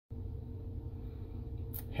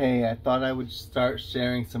Hey, I thought I would start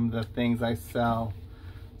sharing some of the things I sell.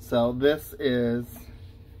 So this is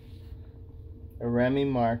a Remy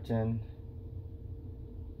Martin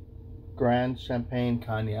Grande Champagne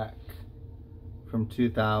Cognac from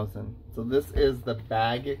 2000. So this is the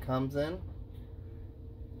bag it comes in.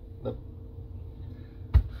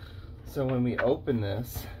 So when we open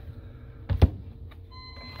this,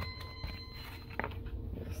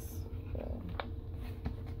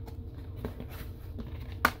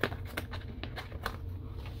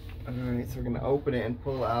 alright, so we're gonna open it and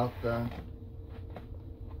pull out the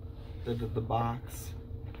box.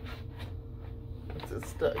 It's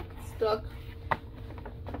stuck. It's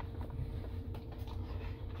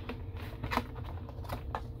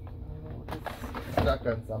stuck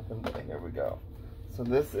on something, but here we go. So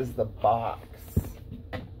this is the box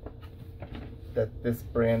that this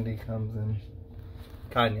brandy comes in.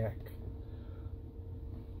 Cognac.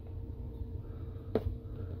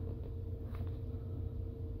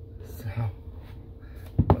 So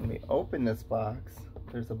when we open this box,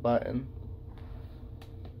 there's a button.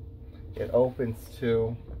 It opens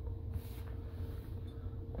to,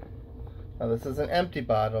 now this is an empty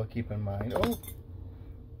bottle, keep in mind. Oh,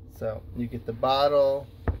 so you get the bottle.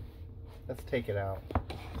 Let's take it out.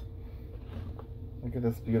 Look at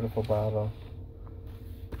this beautiful bottle.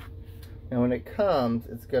 And when it comes,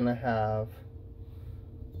 it's gonna have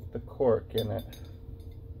the cork in it,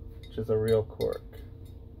 which is a real cork.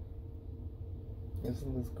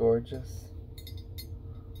 Isn't this gorgeous?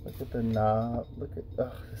 Look at the knob. Look at,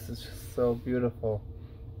 oh, this is just so beautiful.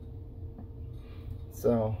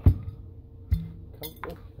 So,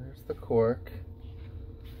 there's the cork.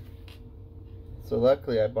 So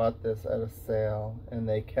luckily I bought this at a sale and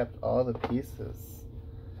they kept all the pieces.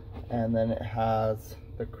 And then it has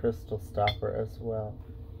the crystal stopper as well.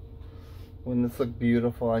 Wouldn't this look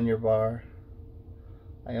beautiful on your bar?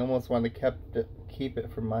 I almost want to keep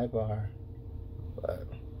it for my bar.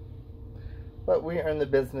 But we are in the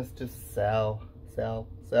business to sell.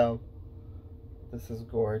 This is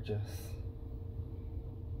gorgeous.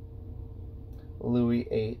 XIII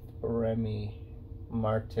de Remy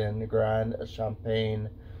Martin Grande Champagne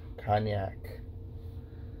Cognac.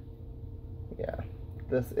 Yeah,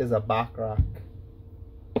 this is a Baccarat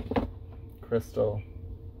crystal,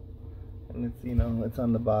 and it's, you know, it's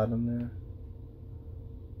on the bottom there.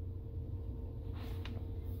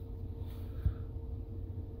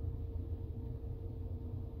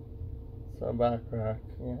 So Baccarat,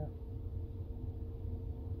 yeah.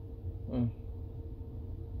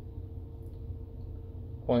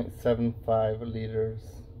 0.75 liters.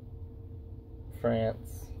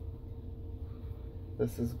 France.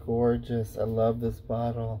 This is gorgeous. I love this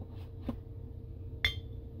bottle.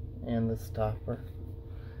 And the stopper.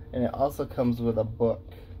 And it also comes with a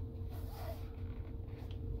book.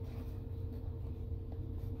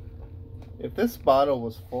 If this bottle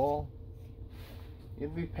was full,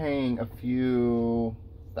 you'd be paying a few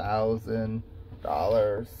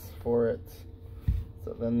 $1,000 for it.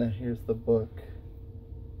 So then here's the book.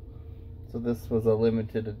 So this was a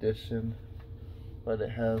limited edition, but it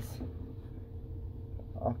has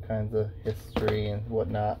all kinds of history and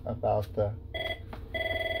whatnot about the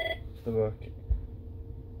book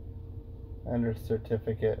under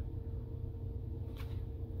certificate.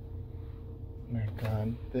 Oh my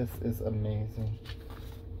God, this is amazing.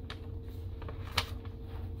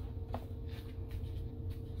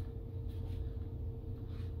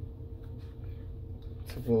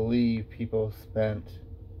 To believe people spent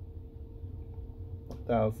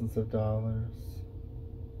thousands of dollars.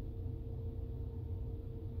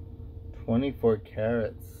 24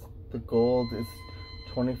 carats. The gold is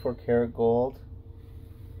 24 karat gold.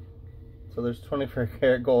 So there's 24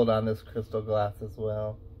 karat gold on this crystal glass as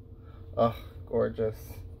well. Oh,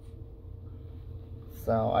 gorgeous.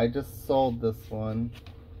 So I just sold this one.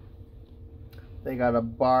 They got a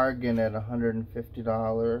bargain at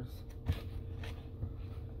 $150.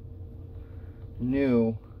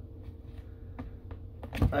 New.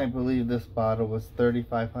 I believe this bottle was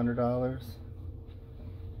 $3,500.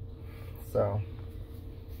 So,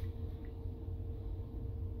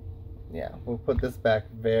 yeah, we'll put this back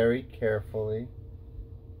very carefully.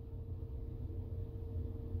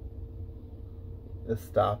 The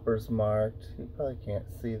stopper's marked. You probably can't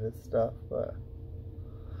see this stuff, but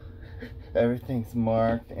everything's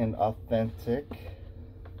marked and authentic.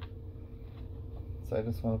 So I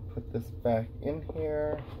just want to put this back in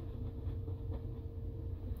here.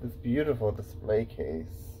 This beautiful display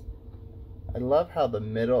case. I love how the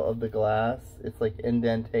middle of the glass, it's like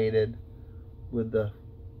indentated with the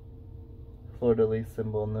fleur-de-lis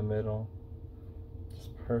symbol in the middle.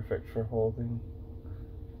 Just perfect for holding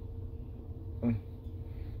But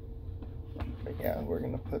yeah, we're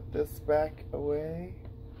gonna put this back away,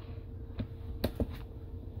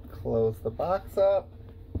 close the box up,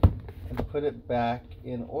 and put it back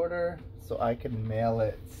in order so I can mail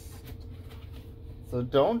it. So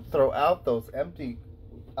don't throw out those empty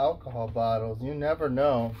alcohol bottles. You never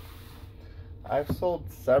know. I've sold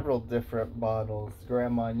several different bottles,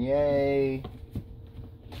 Grand Marnier,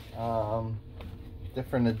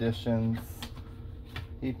 different editions.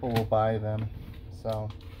 People will buy them. So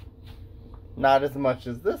not as much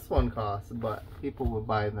as this one costs, but people will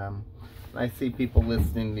buy them. I see people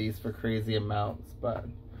listing these for crazy amounts, but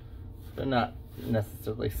they're not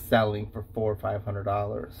necessarily selling for $400 or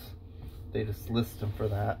 $500. They just list them for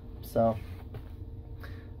that. So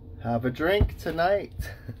have a drink tonight.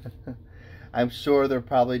 I'm sure they're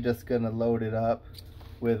probably just gonna load it up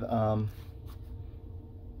with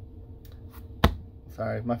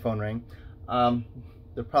sorry, my phone rang.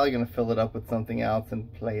 They're probably gonna fill it up with something else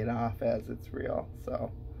and play it off as it's real.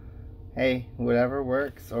 So hey, whatever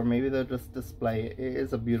works. Or maybe they'll just display it. It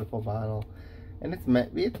is a beautiful bottle, and it's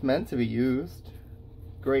meant to be used.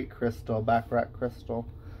 Great crystal, baccarat crystal.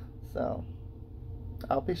 So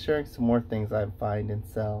I'll be sharing some more things I find and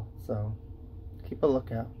sell, so keep a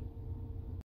lookout.